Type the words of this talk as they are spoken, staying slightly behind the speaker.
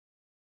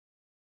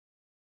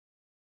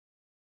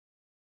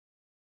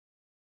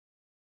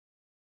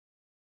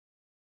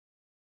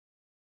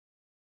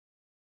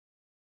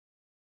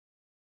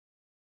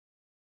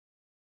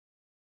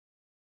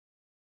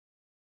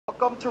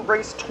welcome to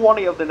race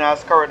 20 of the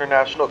NASCAR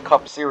International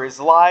Cup Series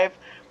live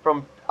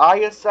from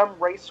ISM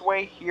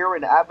Raceway here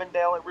in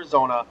Avondale,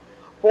 Arizona,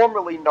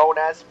 formerly known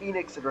as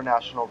Phoenix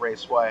International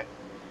Raceway.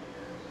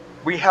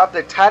 We have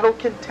the title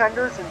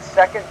contenders in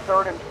second,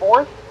 third, and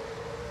fourth,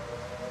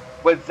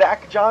 with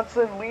Zach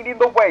Johnson leading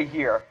the way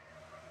here.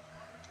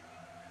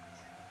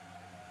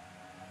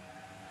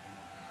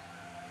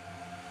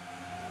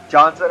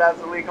 Johnson has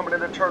the lead coming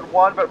into turn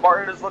one, but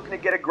Martin is looking to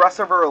get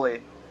aggressive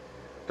early.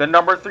 The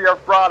number 3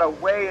 Arfrada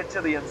way into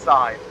the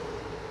inside.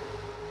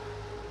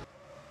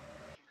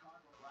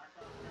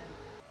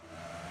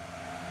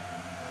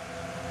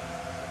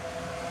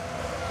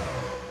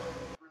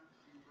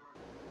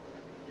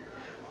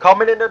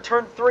 Coming into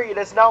turn 3, it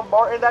is now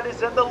Martin that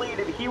is in the lead,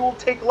 and he will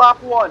take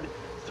lap 1.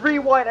 3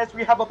 wide as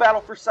we have a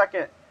battle for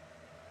second.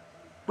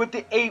 With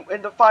the 8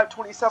 and the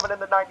 527 and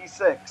the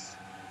 96.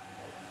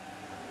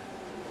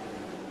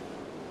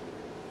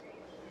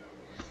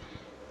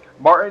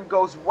 Martin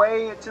goes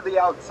way into the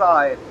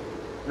outside.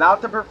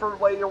 Not the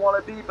preferred way you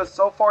want to be, but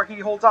so far he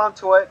holds on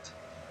to it.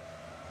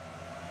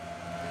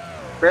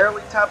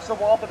 Barely taps the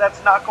wall, but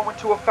that's not going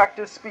to affect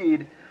his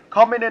speed.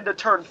 Coming into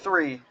turn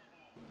 3.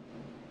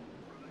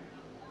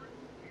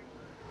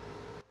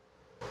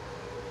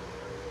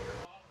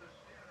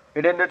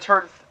 And into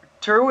turn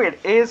 2, it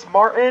is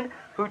Martin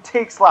who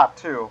takes lap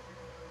 2.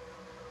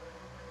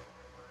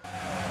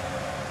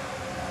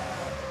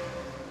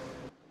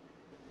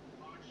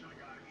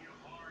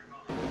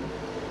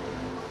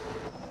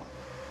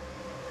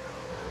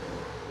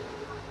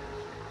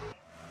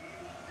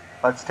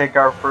 Let's take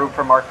our fruit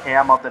from our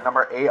cam of the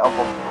number 8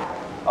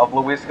 of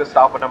Luis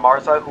Gustavo de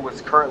Marza, who is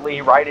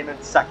currently riding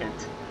in second,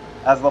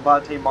 as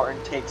Levante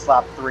Martin takes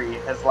lap 3,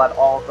 has led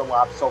all of the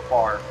laps so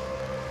far.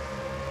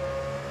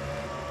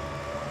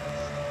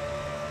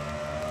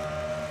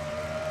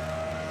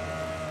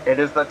 It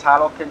is the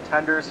title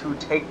contenders who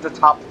take the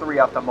top 3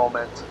 at the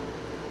moment.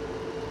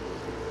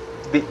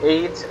 The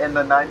 8 and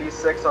the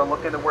 96 are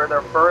looking to wear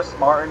their first.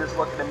 Martin is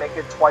looking to make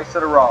it twice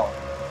in a row.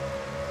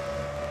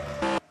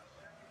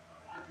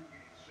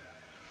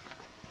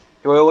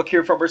 We'll look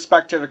here from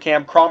perspective,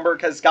 Cam.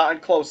 Kronberg has gotten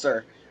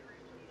closer.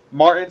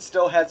 Martin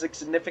still has a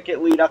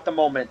significant lead at the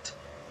moment.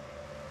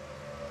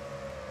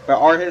 But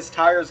are his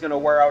tires going to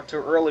wear out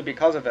too early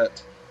because of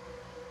it?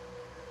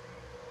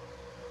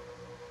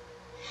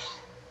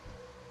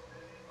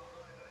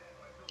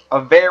 A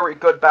very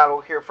good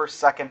battle here for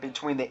second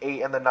between the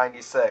 8 and the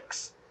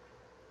 96.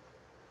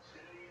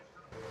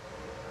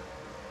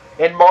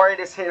 And Martin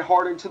is hit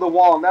hard into the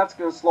wall, and that's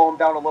going to slow him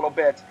down a little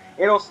bit.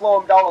 It'll slow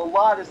him down a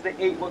lot as the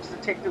 8 looks to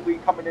take the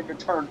lead coming into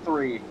turn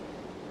 3.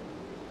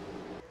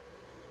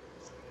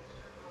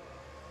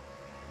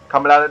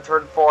 Coming out of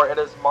turn 4, it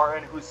is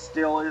Martin who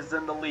still is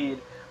in the lead,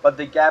 but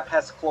the gap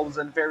has closed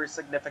in very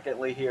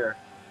significantly here.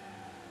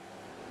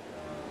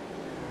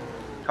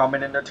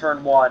 Coming into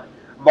turn 1,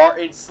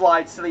 Martin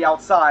slides to the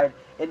outside,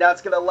 and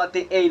that's going to let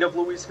the 8 of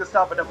Luis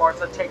Gustavo de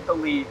Marza take the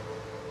lead.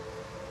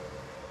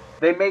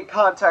 They make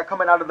contact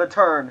coming out of the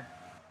turn.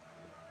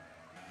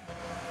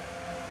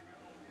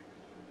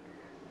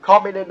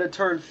 Coming into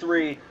turn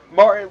 3,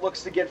 Martin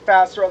looks to get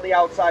faster on the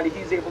outside, and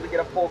he's able to get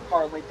a full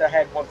car length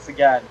ahead once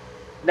again.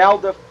 Now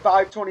the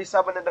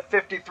 527 and the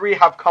 53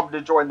 have come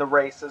to join the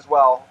race as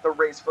well, the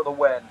race for the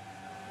win.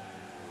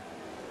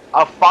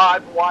 A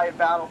 5-wide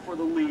battle for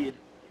the lead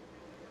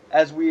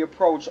as we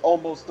approach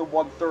almost the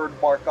 1/3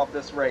 mark of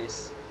this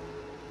race.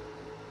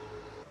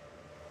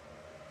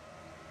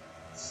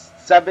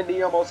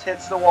 70 almost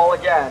hits the wall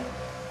again.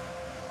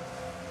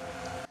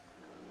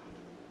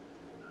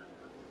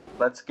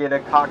 Let's get a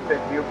cockpit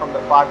view from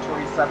the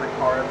 527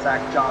 car of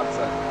Zach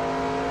Johnson.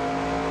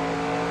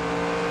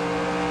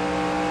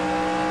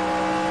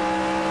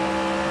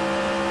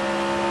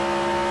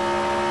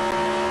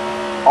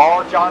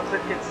 All Johnson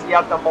can see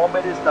at the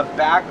moment is the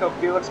back of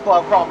Felix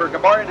Kronberg.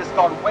 Martin has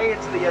gone way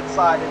into the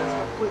inside and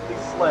has completely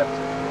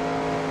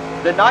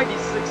slipped. The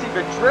 96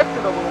 even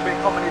drifted a little bit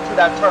coming into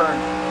that turn.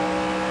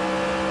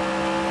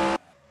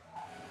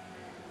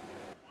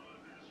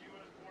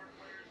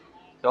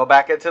 Go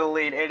back into the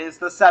lead. It is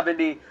the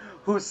 70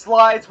 who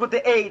slides with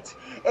the 8.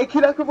 A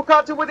connectable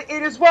contact with the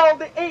 8 as well.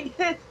 The 8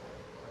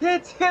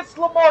 hits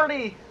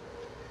Lamarty.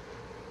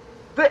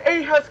 The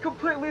 8 has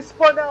completely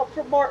spun out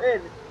from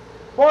Martin.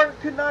 Martin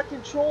could not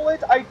control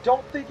it. I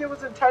don't think it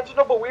was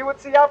intentional, but we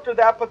would see after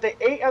that. But the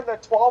 8 and the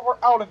 12 are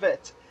out of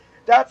it.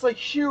 That's a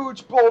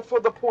huge blow for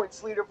the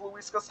points lead of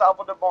Luis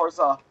Gustavo de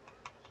Marza.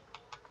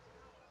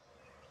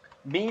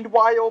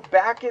 Meanwhile,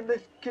 back in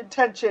the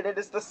contention, it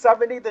is the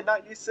 70, the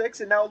 96,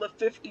 and now the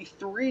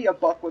 53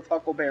 of Buckworth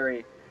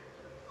Huckleberry,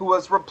 who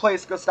has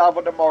replaced Gustavo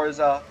de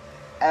Marza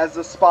as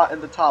a spot in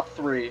the top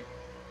 3.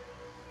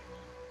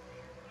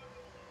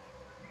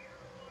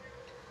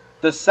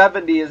 The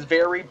 70 is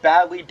very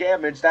badly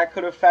damaged. That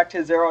could affect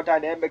his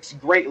aerodynamics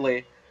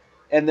greatly.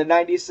 And the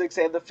 96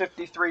 and the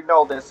 53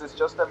 know this. It's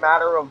just a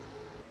matter of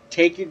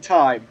taking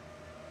time.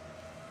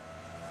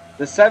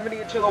 The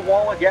 70 into the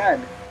wall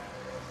again.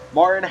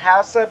 Martin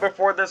has said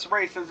before this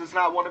race this is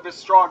not one of his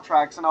strong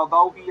tracks, and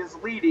although he is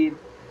leading,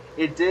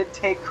 It did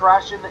take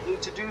Crash in the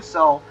 8 to do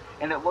so,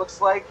 and it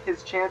looks like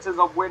his chances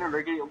of winning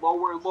are getting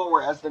lower and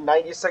lower as the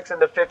 96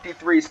 and the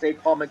 53 stay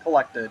calm and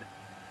collected.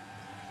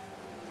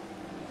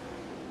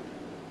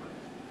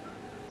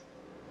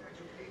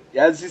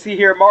 As you see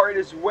here, Martin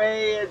is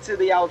way into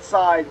the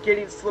outside,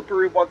 getting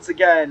slippery once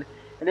again,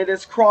 and it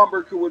is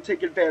Kronberg who will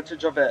take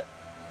advantage of it.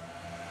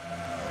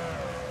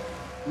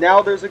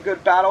 Now there's a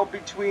good battle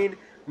between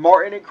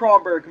Martin and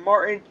Kronberg.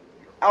 Martin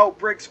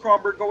outbricks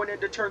Kronberg going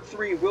into turn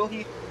 3. Will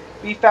he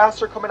be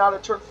faster coming out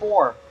of turn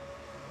 4?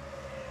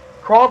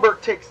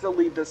 Kronberg takes the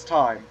lead this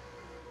time.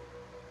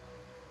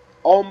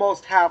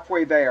 Almost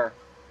halfway there.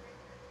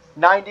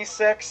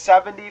 96,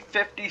 70,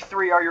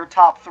 53 are your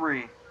top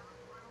 3.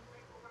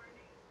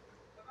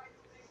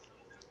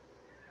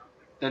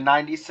 The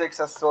 96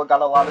 has still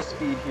got a lot of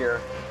speed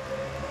here.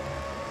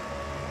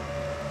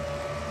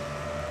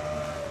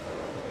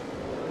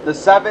 The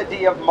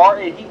 70 of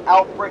Martin, he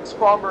outbricks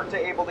Kronberg to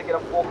able to get a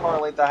full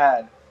car length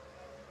ahead.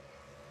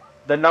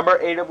 The number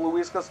 8 of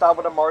Luis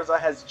Gustavo de Marza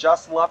has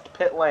just left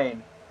pit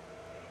lane.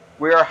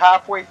 We are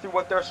halfway through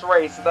with this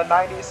race. The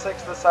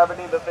 96, the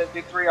 70, the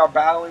 53 are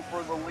battling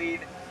for the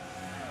lead.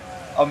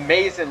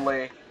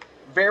 Amazingly,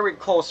 very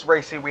close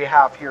racing we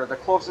have here. The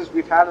closest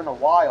we've had in a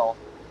while.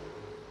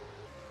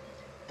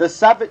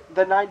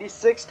 The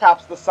 96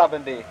 taps the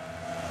 70.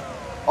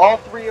 All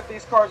 3 of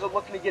these cars are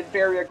looking to get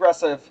very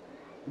aggressive.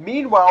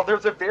 Meanwhile,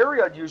 there's a very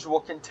unusual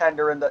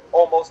contender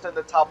almost in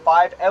the top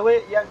 5.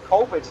 Elliot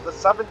Yankovic, the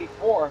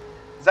 74,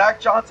 Zach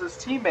Johnson's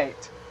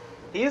teammate.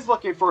 He's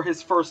looking for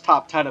his first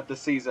top 10 of the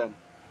season.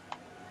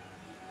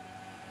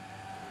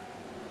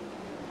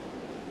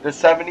 The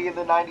 70 and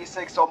the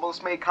 96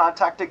 almost made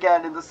contact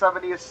again, and the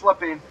 70 is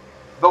slipping.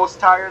 Those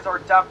tires are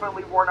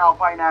definitely worn out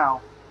by now.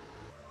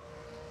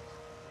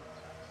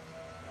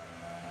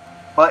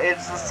 But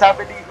it's the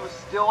 70 who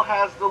still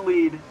has the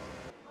lead.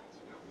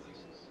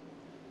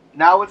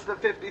 Now it's the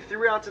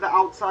 53 onto the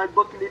outside,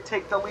 looking to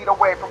take the lead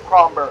away from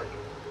Kronberg.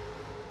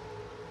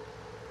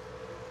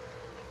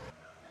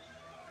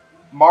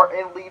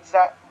 Martin leads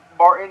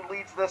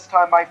this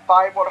time by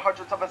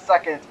 5/100ths of a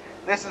second.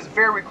 This is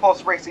very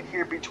close racing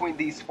here between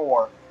these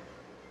 4.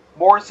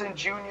 Morrison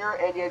Jr.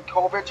 and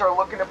Yankovic are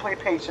looking to play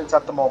patience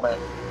at the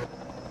moment.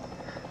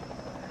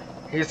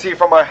 You see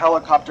from our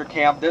helicopter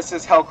cam, this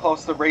is how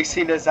close the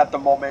racing is at the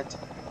moment.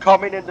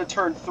 Coming into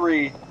turn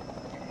 3.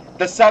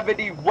 The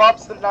 70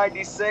 rubs the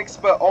 96,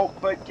 but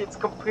gets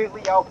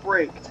completely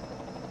outbraked.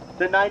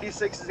 The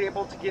 96 is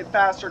able to get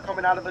faster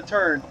coming out of the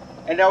turn.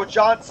 And now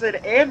Johnson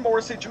and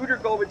Morrison Jr.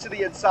 go into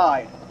the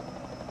inside.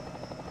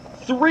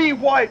 3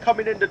 wide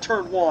coming into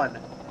turn 1.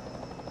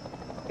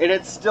 And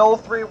it's still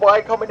 3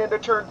 wide coming into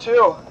turn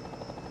 2.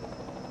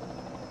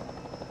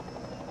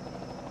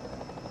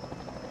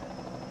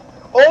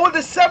 Oh,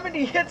 the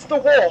 70 hits the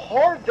wall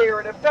hard there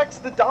and affects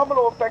the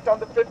domino effect on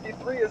the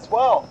 53 as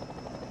well.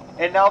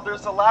 And now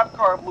there's a lap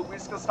car of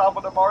Luis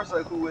Gustavo de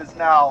Marza who is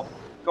now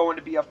going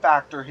to be a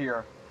factor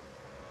here.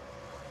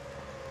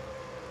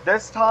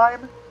 This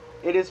time,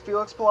 it is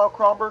Felix Palau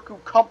Kronberg who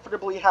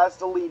comfortably has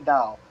the lead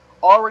now.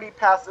 Already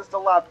passes the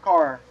lap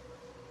car.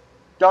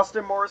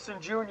 Dustin Morrison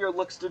Jr.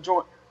 looks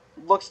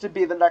to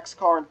be the next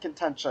car in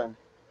contention.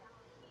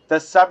 The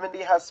 70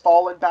 has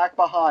fallen back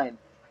behind.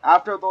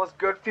 After those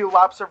good few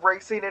laps of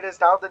racing, it is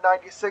now the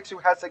 96 who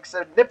has a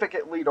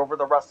significant lead over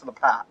the rest of the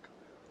pack.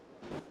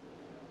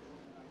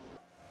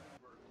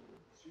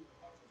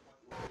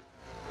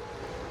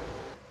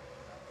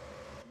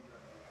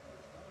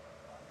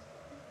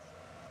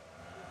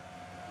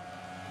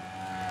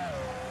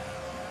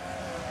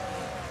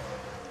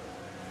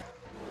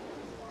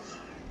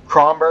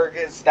 Kronberg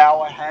is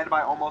now ahead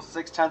by almost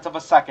 0.6 of a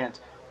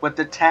second, with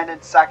the 10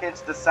 in second,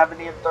 the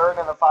 70 in third,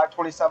 and the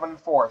 527 in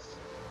fourth.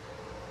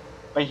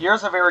 But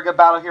here's a very good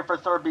battle here for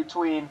third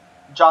between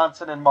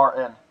Johnson and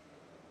Martin.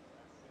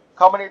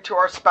 Coming into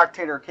our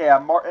spectator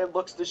cam, Martin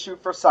looks to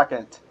shoot for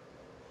second.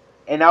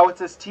 And now it's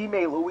his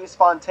teammate Luis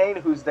Fontaine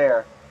who's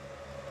there.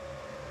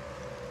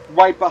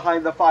 Right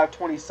behind the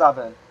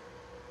 527.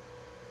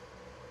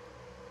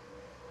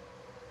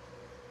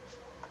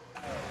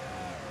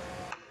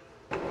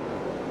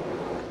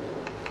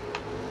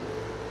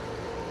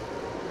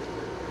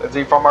 Let's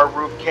see from our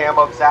roof cam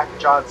of Zach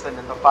Johnson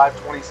in the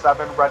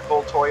 527 Red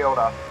Bull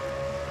Toyota.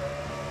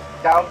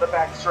 Down the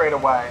back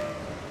straightaway.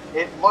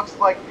 It looks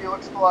like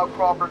Felix Palau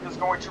Kronberg is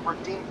going to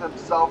redeem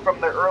himself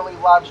from the early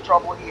laps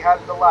trouble he had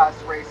in the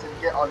last race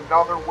and get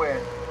another win.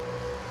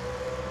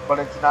 But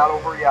it's not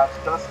over yet.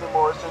 Dustin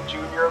Morrison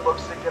Jr.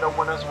 looks to get a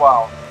win as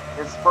well.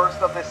 His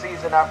first of the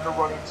season after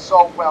running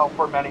so well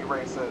for many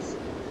races.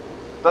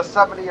 The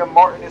 70 of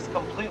Martin is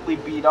completely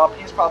beat up.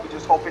 He's probably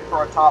just hoping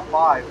for a top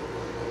 5.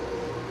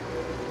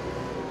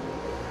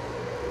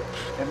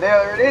 And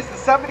there it is. The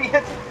 70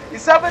 hits the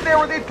 7 there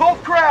where they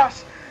both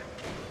crash.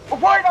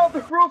 Right on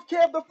the roof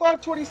cam, the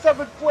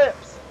 527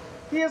 flips.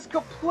 He is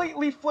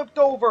completely flipped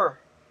over.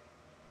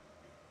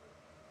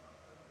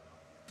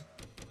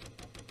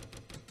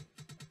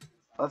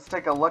 Let's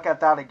take a look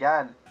at that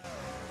again.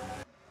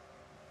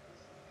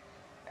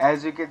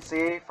 As you can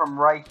see from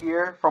right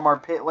here, from our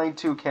pit lane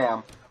 2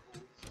 cam.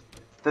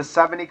 The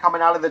 70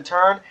 coming out of the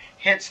turn,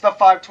 hits the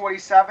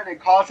 527 and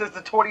causes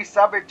the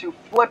 27 to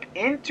flip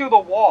into the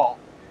wall.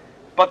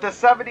 But the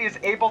 70 is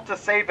able to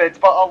save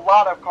it, but a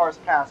lot of cars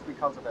pass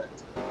because of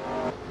it.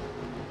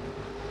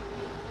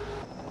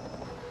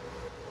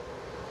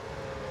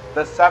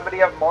 The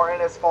 70 of Martin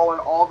has fallen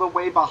all the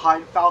way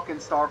behind Falcon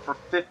Star for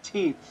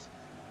 15th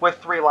with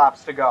 3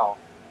 laps to go.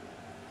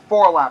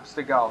 4 laps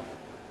to go.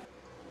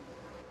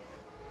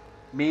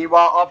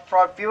 Meanwhile, up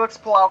front, Felix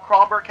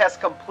Palau-Kronberg has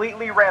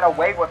completely ran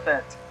away with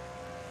it.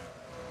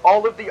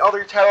 All of the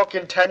other title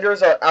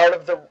contenders are out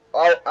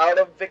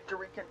of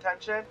victory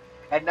contention,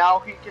 and now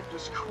he can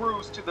just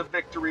cruise to the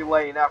victory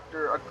lane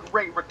after a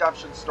great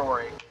redemption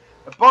story.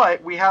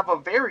 But we have a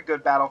very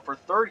good battle for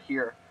third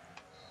here.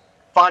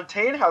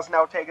 Fontaine has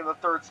now taken the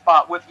 3rd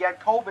spot, with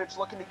Yankovic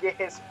looking to get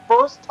his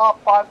first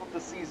top 5 of the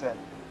season.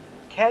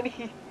 Can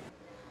he?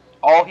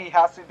 All he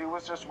has to do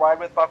is just ride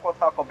with Buckle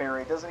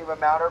Huckleberry. It doesn't even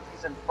matter if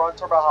he's in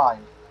front or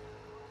behind.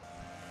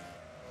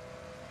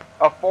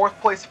 A 4th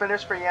place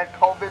finish for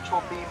Yankovic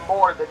will be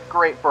more than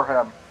great for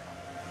him.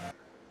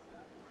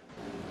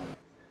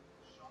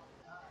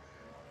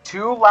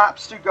 2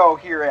 laps to go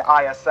here at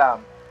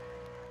ISM.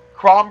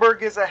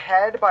 Kronberg is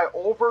ahead by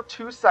over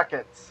 2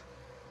 seconds.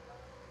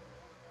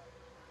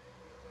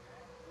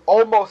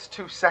 Almost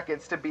 2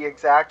 seconds to be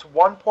exact,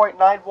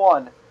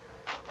 1.91.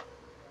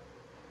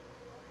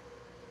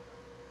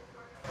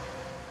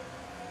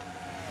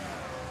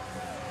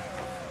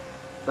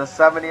 The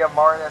 70 of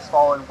Martin has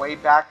fallen way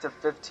back to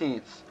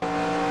 15th.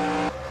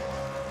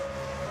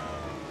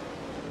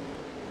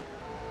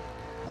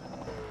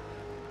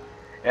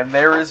 And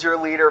there is your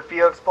leader,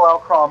 Felix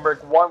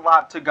Palau-Kronberg, 1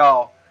 lap to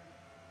go.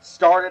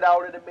 Started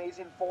out in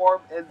amazing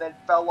form and then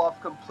fell off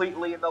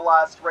completely in the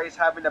last race,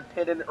 having to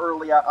pit in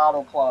early at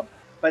Auto Club.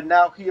 But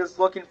now he is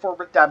looking for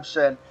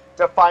redemption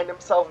to find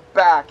himself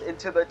back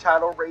into the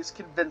title race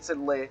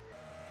convincingly.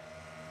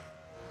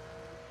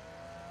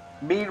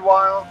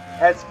 Meanwhile,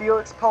 as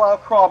Felix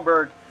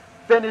Palau-Kronberg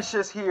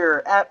finishes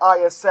here at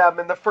ISM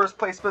in the 1st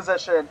place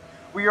position,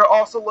 we are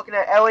also looking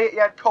at Elliot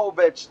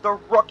Yankovic, the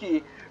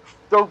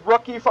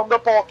rookie from the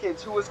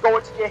Balkans, who is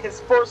going to get his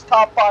first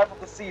top 5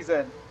 of the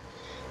season.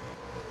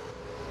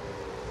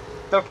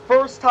 The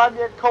first time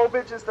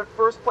Yankovic is the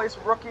 1st place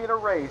rookie in a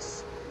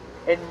race,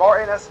 and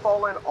Martin has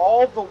fallen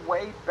all the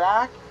way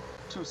back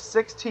to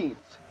 16th.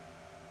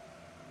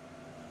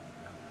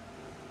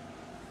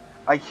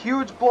 A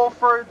huge blow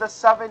for the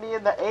 70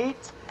 and the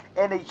 8,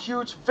 and a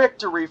huge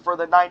victory for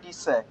the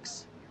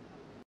 96.